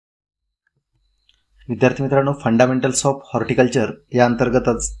विद्यार्थी मित्रांनो, fundamentals of horticulture या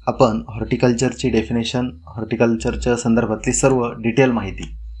अंतर्गतच आपण हॉर्टिकल्चरची डेफिनेशन, हॉर्टिकल्चरच्या संदर्भातली सर्व डिटेल माहिती,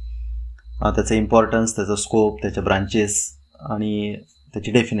 त्याचं इम्पॉर्टन्स, त्याचं स्कोप, त्याच्या ब्रांचेस आणि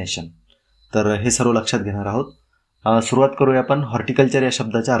त्याची डेफिनेशन, तर हे सर्व लक्षात घेणार आहोत. सुरुवात करूया आपण हॉर्टिकल्चर या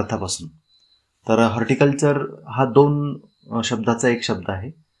शब्दाच्या अर्थापासून. तर हॉर्टिकल्चर हा दोन शब्दाचा एक शब्द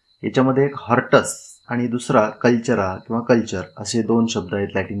आहे. याच्यामध्ये एक हॉर्टस आणि दुसरा कल्चरा किंवा कल्चर असे दोन शब्द आहेत.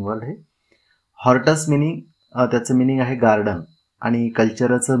 लॅटिन वर्ड हे हॉर्टस मिनिंग, त्याचं मिनिंग आहे गार्डन आणि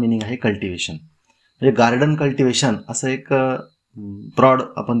कल्चरचं मिनिंग आहे कल्टिवेशन. म्हणजे गार्डन कल्टिवेशन असं एक ब्रॉड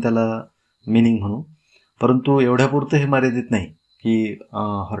आपण त्याला मिनिंग म्हणू, परंतु एवढ्यापुरतं हे मर्यादित नाही की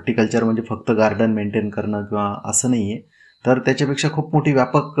हॉर्टिकल्चर म्हणजे फक्त गार्डन मेंटेन करणं किंवा असं नाही आहे. तर त्याच्यापेक्षा खूप मोठी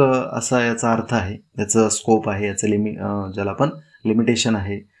व्यापक असा याचा अर्थ आहे, याचं स्कोप आहे, याचं ज्याला आपण लिमिटेशन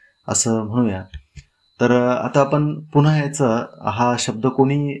आहे असं म्हणूया. तर आता आपण पुन्हा हा शब्द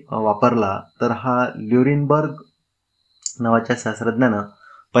कोणी वापरला, तर हा ल्युरिनबर्ग नावाच्या शास्त्रज्ञानं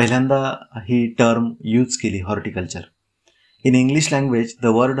पहिल्यांदा ही टर्म यूज केली, horticulture. In English language the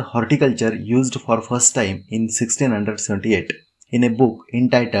word horticulture used for first time in 1678 in a book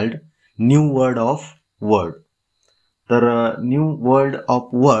इंटायटल्ड new word of word. तर न्यू वर्ड ऑफ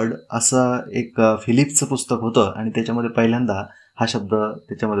वर्ड असं एक फिलिप्सचं पुस्तक होतं आणि त्याच्यामध्ये पहिल्यांदा हा शब्द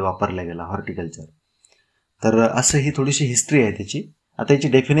त्याच्यामध्ये वापरला गेला, हॉर्टिकल्चर. तर असं ही थोडीशी हिस्ट्री आहे त्याची. आता याची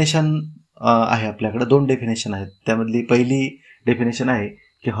डेफिनेशन आहे आपल्याकडे, दोन डेफिनेशन आहेत. त्यामधली पहिली डेफिनेशन आहे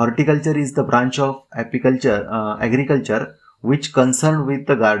की horticulture is the branch of agriculture which concern with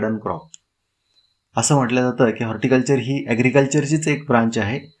the garden crop. असं म्हटलं जातं की हॉर्टिकल्चर ही ॲग्रिकल्चरचीच एक ब्रांच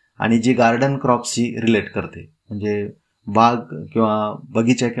आहे आणि जी गार्डन क्रॉप्सशी रिलेट करते. म्हणजे बाग किंवा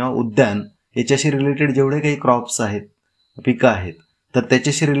बगीचा किंवा उद्यान याच्याशी रिलेटेड जेवढे काही क्रॉप्स आहेत, पिकं आहेत, तर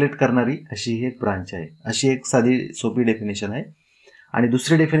त्याच्याशी रिलेट करणारी अशी ही एक ब्रांच आहे. अशी एक साधी सोपी डेफिनेशन आहे. आणि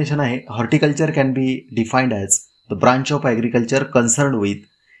दुसरी डेफिनेशन आहे horticulture can be defined as the branch of agriculture concerned with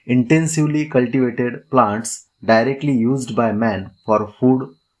इंटेन्सिव्हली cultivated plants directly used bye man for food,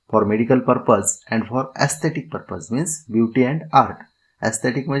 for medical purpose and for aesthetic purpose, means beauty and art.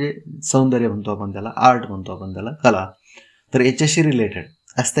 Aesthetic म्हणजे सौंदर्य म्हणतो आपण त्याला, art म्हणतो आपण त्याला, कला. तर याच्याशी related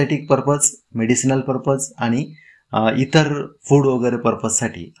aesthetic purpose, medicinal purpose आणि इतर फूड वगैरे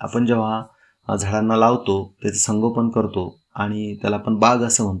पर्पजसाठी आपण जेव्हा झाडांना लावतो, त्याचं संगोपन करतो आणि त्याला आपण बाग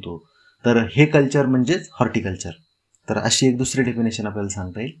असं म्हणतो, तर हे कल्चर म्हणजेच हॉर्टिकल्चर. तर अशी एक दुसरी डेफिनेशन आपल्याला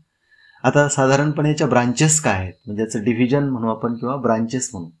सांगता येईल. आता साधारणपणे याच्या ब्रांचेस काय आहेत, म्हणजे याचं डिव्हिजन म्हणू आपण किंवा ब्रांचेस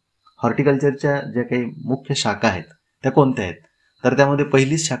म्हणू. हॉर्टिकल्चरच्या ज्या काही मुख्य शाखा आहेत त्या कोणत्या आहेत, तर त्यामध्ये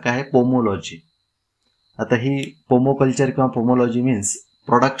पहिलीच शाखा आहे पोमोलॉजी. आता ही पोमोकल्चर किंवा pomology means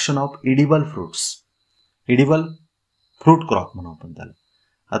production of edible fruits, edible fruit crop म्हणू आपण त्याला.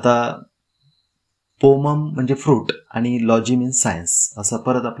 आता पोमम म्हणजे फ्रूट आणि लॉजी मीन्स सायन्स, असं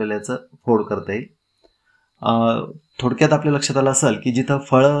परत आपल्याला याचं फोड करता येईल. थोडक्यात आपल्या लक्षात आलं असेल की जिथं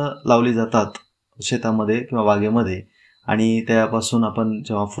फळं लावली जातात शेतामध्ये किंवा बागेमध्ये आणि त्यापासून आपण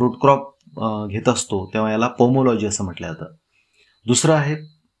जेव्हा फ्रूट क्रॉप घेत असतो तेव्हा याला पोमोलॉजी असं म्हटलं जातं. दुसरं आहे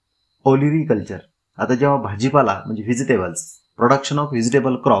ओलिरिकल्चर. आता जेव्हा भाजीपाला म्हणजे vegetables, production of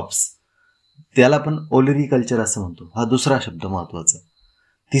vegetable crops, त्याला आपण ओलिरिकल्चर असं म्हणतो. हा दुसरा शब्द महत्त्वाचा.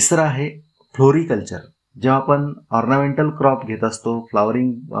 तिसरा आहे फ्लोरिकल्चर. जेव्हा आपण ऑर्नामेंटल क्रॉप घेत असतो,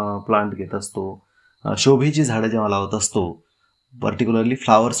 फ्लॉवरिंग प्लांट घेत असतो, शोभेची झाडं जेव्हा लावत असतो, पर्टिक्युलरली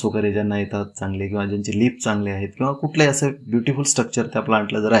फ्लावर्स वगैरे ज्यांना येतात चांगले किंवा ज्यांचे लीफ चांगले आहेत किंवा कुठलंही असं ब्युटिफुल स्ट्रक्चर त्या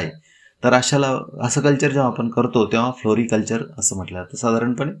प्लांटला जर आहे, तर असं कल्चर जेव्हा आपण करतो तेव्हा फ्लोरिकल्चर असं म्हटलं जातं.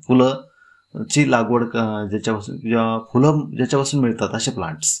 साधारणपणे फुलंची लागवड फुलं ज्याच्यापासून मिळतात असे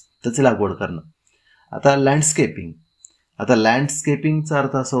प्लांट्स, त्याची लागवड करणं. आता लँडस्केपिंग. आता लँडस्केपिंगचा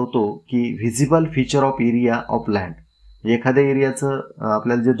अर्थ असा होतो की visible feature of area of land. म्हणजे एखाद्या एरियाचं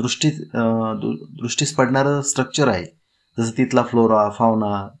आपल्याला जे दृष्टीस पडणारं स्ट्रक्चर आहे, जसं तिथला फ्लोरा,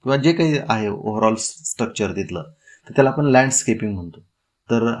 फाउना किंवा जे काही आहे ओव्हरऑल स्ट्रक्चर तिथलं, तर त्याला आपण लँडस्केपिंग म्हणतो.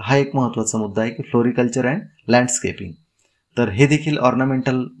 तर हा एक महत्त्वाचा मुद्दा आहे की फ्लोरिकल्चर अँड लँडस्केपिंग. तर हे देखील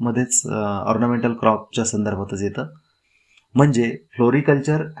ऑर्नामेंटलमध्येच, ऑर्नामेंटल क्रॉपच्या संदर्भातच येतं. म्हणजे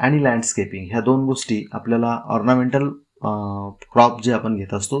फ्लोरिकल्चर आणि लँडस्केपिंग ह्या दोन गोष्टी आपल्याला ऑर्नामेंटल क्रॉप जे आपण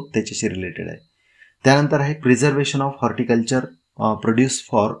घेत असतो त्याच्याशी रिलेटेड आहे. त्यानंतर आहे preservation of horticulture produce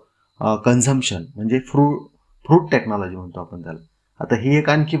for consumption, म्हणजे फ्रूट टेक्नॉलॉजी म्हणतो आपण त्याला. आता ही एक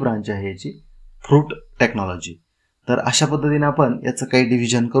आणखी ब्रांच आहे याची, फ्रूट टेक्नॉलॉजी. तर अशा पद्धतीने आपण याचं काही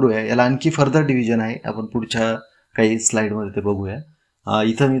डिव्हिजन करूया. याला आणखी फर्दर डिव्हिजन आहे, आपण पुढच्या काही स्लाईडमध्ये ते बघूया.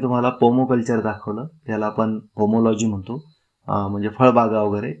 इथं मी तुम्हाला पोमोकल्चर दाखवलं, याला आपण पोमोलॉजी म्हणतो. म्हणजे फळबागा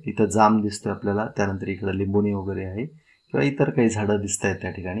वगैरे, इथं जाम दिसतोय आपल्याला, त्यानंतर इकडं लिंबोणी वगैरे आहे किंवा इतर काही झाडं दिसत आहेत त्या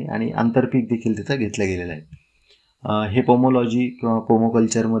ठिकाणी आणि आंतरपीक देखील तिथं घेतलं गेलेलं आहे. हे पोमोलॉजी किंवा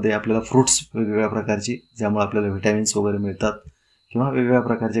पोमोकल्चरमध्ये आपल्याला फ्रुट्स वेगवेगळ्या प्रकारची, ज्यामुळे आपल्याला व्हिटॅमिन्स वगैरे मिळतात किंवा वेगवेगळ्या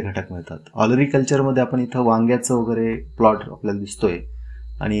प्रकारचे घटक मिळतात. ऑलरिकल्चरमध्ये आपण इथं वांग्याचं वगैरे प्लॉट आपल्याला दिसतोय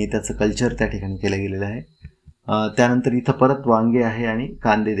आणि त्याचं कल्चर त्या ठिकाणी केलं गेलेलं आहे. त्यानंतर इथं परत वांगे आहे आणि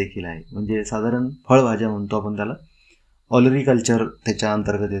कांदे देखील आहे, म्हणजे साधारण फळभाज्या म्हणतो आपण त्याला. ऑलरिकल्चर त्याच्या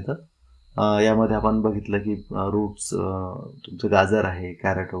अंतर्गत येतं. यामध्ये आपण बघितलं की रूट्स, तुमचं गाजर आहे,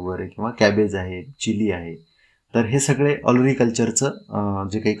 कॅरेट वगैरे किंवा कॅबेज आहे, चिली आहे. तर हे सगळे ऑलरिकल्चरचं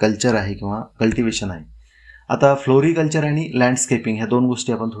जे काही कल्चर आहे किंवा कल्टिवेशन आहे. आता फ्लोरिकल्चर आणि लँडस्केपिंग ह्या दोन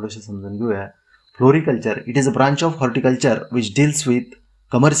गोष्टी आपण थोड्याशा समजून घेऊया. Floriculture, it is a branch of horticulture which deals with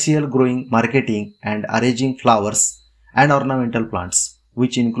commercial growing, marketing and arranging flowers and ornamental plants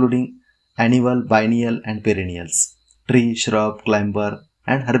which including annual, biennial and perennials, tree, shrub, climber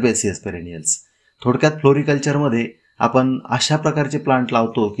and herbaceous perennials. थोडक्यात फ्लोरिकल्चरमध्ये आपण अशा प्रकारचे plant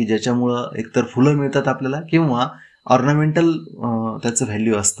लावतो की ज्याच्यामुळं एकतर फुलं मिळतात आपल्याला किंवा ऑर्नामेंटल त्याचं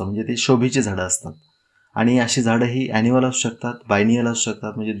व्हॅल्यू असतं, म्हणजे ते शोभेची झाडं असतात. आणि अशी झाडं ही ॲन्युअल असू शकतात, बायनियल असू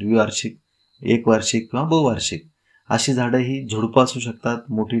शकतात, म्हणजे द्विवार्षिक, एकवार्षिक किंवा बहुवार्षिक. अशी झाडं ही झुडपं असू शकतात,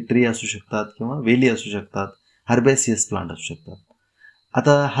 मोठी ट्री असू शकतात किंवा वेली असू शकतात, हर्बेसियस प्लांट असू शकतात.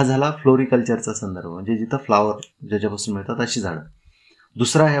 आता हा झाला फ्लोरिकल्चरचा संदर्भ, म्हणजे जिथं फ्लावर ज्याच्यापासून मिळतात अशी झाडं.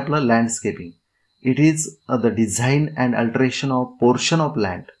 दुसरा आहे आपलं landscaping. It is the design and alteration of portion of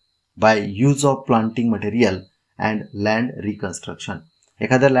land by use of planting material and land reconstruction.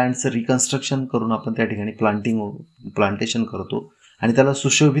 एखाद्या लँडचं रिकन्स्ट्रक्शन करून आपण त्या ठिकाणी प्लांटेशन करतो आणि त्याला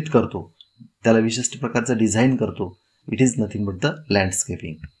सुशोभित करतो, त्याला विशिष्ट प्रकारचं डिझाईन करतो. It is nothing but the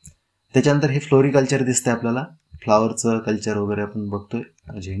landscaping. त्याच्यानंतर हे फ्लोरिकल्चर दिसतंय आपल्याला, फ्लावरचं कल्चर वगैरे आपण बघतोय,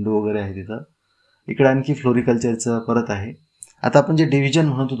 झेंडू वगैरे आहे तिथं. इकडे आणखी फ्लोरिकल्चरचं परत आहे. आता आपण जे डिव्हिजन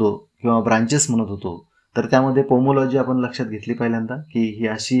म्हणत होतो किंवा ब्रांचेस म्हणत होतो, तर त्यामध्ये पोमोलॉजी आपण लक्षात घेतली पहिल्यांदा की ही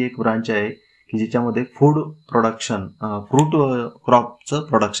अशी एक ब्रांच आहे की ज्याच्यामध्ये फूड प्रोडक्शन, फ्रूट क्रॉपचं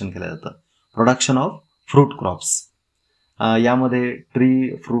प्रोडक्शन केलं जातं, प्रोडक्शन ऑफ फ्रूट क्रॉप्स. यामध्ये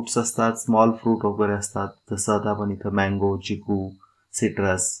ट्री फ्रूट्स असतात, स्मॉल फ्रूट वगैरे असतात, जसं आता आपण इथं मँगो, चिकू,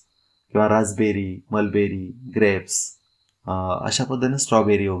 सिट्रस किंवा रास्पबेरी, मलबेरी, ग्रेप्स, अशा पद्धतीने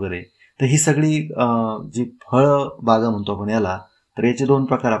स्ट्रॉबेरी वगैरे. तर ही सगळी जी फळ बागा म्हणतो आपण याला, तर याचे दोन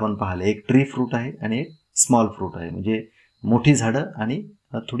प्रकार आपण पाहिले, एक ट्री फ्रूट आहे आणि एक स्मॉल फ्रूट आहे, म्हणजे मोठी झाडं आणि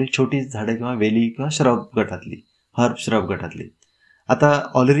थोडी छोटी झाडं किंवा वेली किंवा श्रब गटातली, हर्ब श्रब गटातली. आता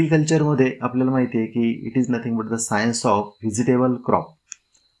ऑलरिकल्चरमध्ये आपल्याला माहिती आहे की it is nothing but the science of vegetable crop,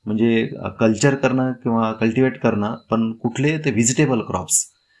 म्हणजे कल्चर करणं किंवा कल्टिवेट करणं, पण कुठले ते व्हिजिटेबल क्रॉप्स.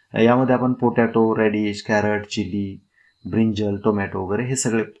 यामध्ये आपण potato, reddish, carrot, chilli, brinjal, tomato वगैरे हे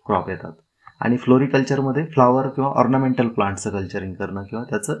सगळे क्रॉप येतात. आणि फ्लोरिकल्चरमध्ये फ्लॉवर किंवा ऑर्नामेंटल प्लांटचं कल्चरिंग करणं किंवा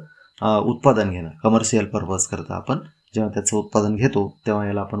त्याचं उत्पादन घेणं, कमर्शियल पर्पज करता आपण जेव्हा त्याचं उत्पादन घेतो तेव्हा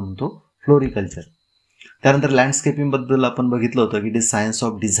याला आपण म्हणतो फ्लोरिकल्चर. त्यानंतर लँडस्केपिंगबद्दल आपण बघितलं होतं की it is science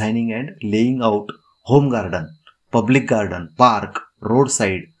of designing and laying out home garden, public garden, park, road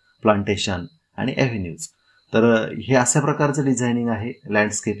side, plantation आणि एव्हेन्यूज. तर हे अशा प्रकारचं डिझायनिंग आहे.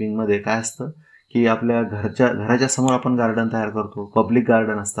 लँडस्केपिंगमध्ये काय असतं की आपल्या घराच्या समोर आपण गार्डन तयार करतो, पब्लिक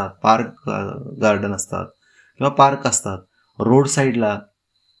गार्डन असतात, पार्क गार्डन असतात किंवा पार्क असतात, रोड साईडला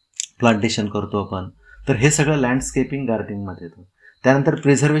प्लांटेशन करतो आपण. तर हे सगळं लँडस्केपिंग गार्डनिंगमध्ये येतं. त्यानंतर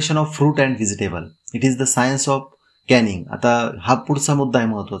preservation of fruit and vegetable, it is the science of Canning. आता हा पुढचा मुद्दा आहे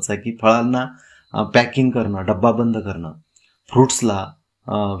महत्त्वाचा की फळांना पॅकिंग करणं, डब्बा बंद करणं, फ्रूट्सला,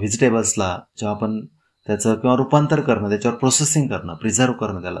 व्हिजिटेबल्सला जेव्हा आपण त्याचं किंवा रूपांतर करणं, त्याच्यावर प्रोसेसिंग करणं, प्रिझर्व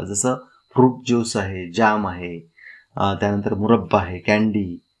करणं त्याला, जसं फ्रूट ज्यूस आहे, जॅम आहे, त्यानंतर मुरब्बा आहे,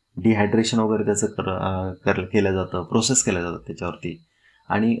 कॅन्डी, डिहायड्रेशन वगैरे त्याचं केलं जातं, प्रोसेस केलं जातं त्याच्यावरती.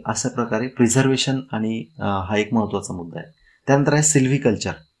 आणि अशा प्रकारे प्रिझर्वेशन आणि हा एक महत्त्वाचा मुद्दा आहे. त्यानंतर आहे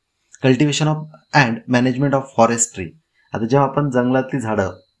सिल्व्हिकल्चर, cultivation of and management of forestry. आता जेव्हा आपण जंगलातली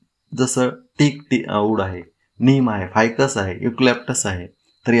झाडं जसं टीक वूड आहे, नीम आहे, फायकस आहे, युकॅलिप्टस आहे,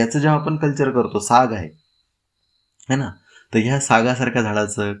 तर याचं जेव्हा आपण कल्चर करतो, साग आहे ना, तर ह्या सागासारख्या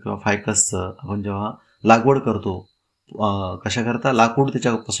झाडाचं किंवा फायकसचं आपण जेव्हा लागवड करतो, कशा करता, लाकूड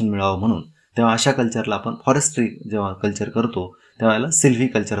त्याच्यापासून मिळावं म्हणून, तेव्हा अशा कल्चरला आपण फॉरेस्ट्री जेव्हा कल्चर करतो तेव्हा याला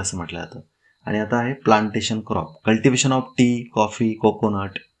सिल्व्हिकल्चर असं म्हटलं जातं. आणि आता आहे plantation crop, cultivation of T, coffee,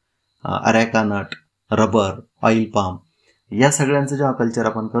 coconut, areca nut, rubber, oil palm, या सगळ्यांचं जेव्हा कल्चर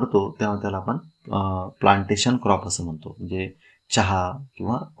आपण करतो तेव्हा त्याला आपण प्लांटेशन क्रॉप असं म्हणतो, म्हणजे चहा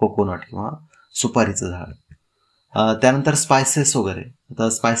किंवा कोकोनट किंवा सुपारीचं झाड. त्यानंतर स्पायसेस वगैरे. आता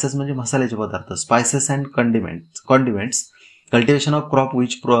स्पायसेस म्हणजे मसाल्याचे पदार्थ, spices and condiments, cultivation of crop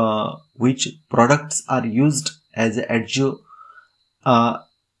which products R used as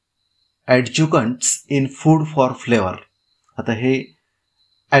ॲडज्युकंट्स in food for flavour. आता हे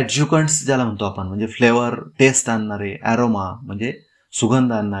ॲड्ज्युकंट्स ज्याला म्हणतो आपण, म्हणजे फ्लेवर टेस्ट आणणारे, ॲरोमा म्हणजे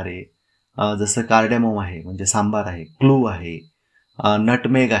सुगंध आणणारे, जसं कार्डेमोम आहे म्हणजे सांबार आहे, क्लू आहे,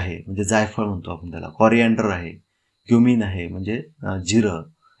 नटमेग आहे म्हणजे जायफळ म्हणतो आपण त्याला, कॉरिएंडर आहे, क्युमिन आहे म्हणजे जिरं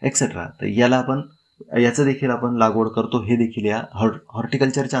एक्सेट्रा. तर याचं देखील आपण लागवड करतो, हे देखील या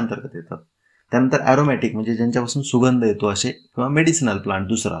हॉर्टिकल्चरच्या अंतर्गत येतात. त्यानंतर ॲरोमॅटिक म्हणजे ज्यांच्यापासून सुगंध येतो असे, किंवा मेडिसिनल प्लांट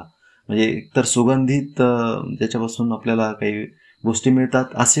दुसरा म्हणजे एकतर सुगंधित ज्याच्यापासून आपल्याला काही गोष्टी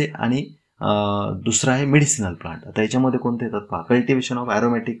मिळतात असे, आणि दुसरा आहे मेडिसिनल प्लांट. आता याच्यामध्ये कोणते येतात पहा, cultivation of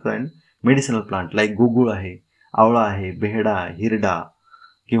aromatic and medicinal plant like गुगुळ आहे, आवळा आहे, बेहडा, हिरडा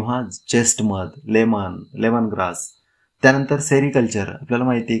किंवा चेस्टमध, लेमन ग्रास. त्यानंतर सेरिकल्चर आपल्याला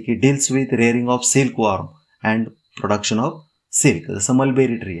माहिती आहे की deals with रेअरिंग of silk worm and production of silk, जसं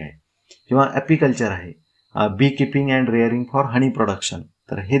मलबेरी ट्री आहे. किंवा ॲपिकल्चर आहे, बी keeping and रेअरिंग for honey production.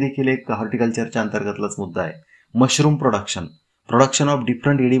 तर हे देखील एक हॉर्टिकल्चरच्या अंतर्गतलाच मुद्दा आहे. Mushroom production of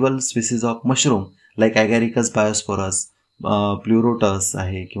different edible species of mushroom like ॲगॅरिकस बायोस्पोरस, प्ल्युरोटस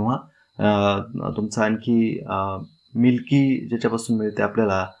आहे, किंवा तुमचं आणखी मिल्की ज्याच्यापासून मिळते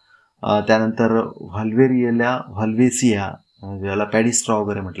आपल्याला, त्यानंतर व्हाल्वेसिया ज्याला पॅडिस्ट्रॉ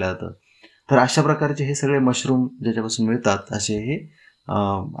वगैरे म्हटलं जातं. तर अशा प्रकारचे हे सगळे मशरूम ज्याच्यापासून मिळतात असे हे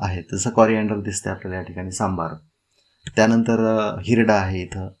आहेत. जसं कॉरिएंडर दिसते आपल्याला या ठिकाणी, सांबार. त्यानंतर हिरडा आहे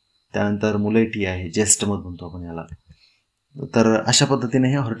इथं, त्यानंतर मुलेटी आहे, जेस्टमध म्हणतो आपण याला. तर अशा पद्धतीने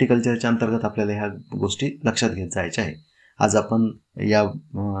हे हॉर्टिकल्चरच्या अंतर्गत आपल्याला ह्या गोष्टी लक्षात घेत जायच्या आहे. आज आपण या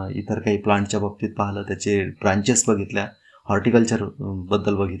इतर काही प्लांटच्या बाबतीत पाहिलं, त्याचे ब्रांचेस बघितल्या, हॉर्टिकल्चर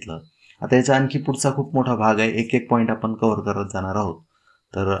बद्दल बघितलं. आता याचा आणखी पुढचा खूप मोठा भाग आहे, एक एक पॉईंट आपण कव्हर करत जाणार आहोत.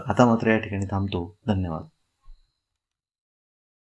 तर आता मात्र या ठिकाणी थांबतो. धन्यवाद.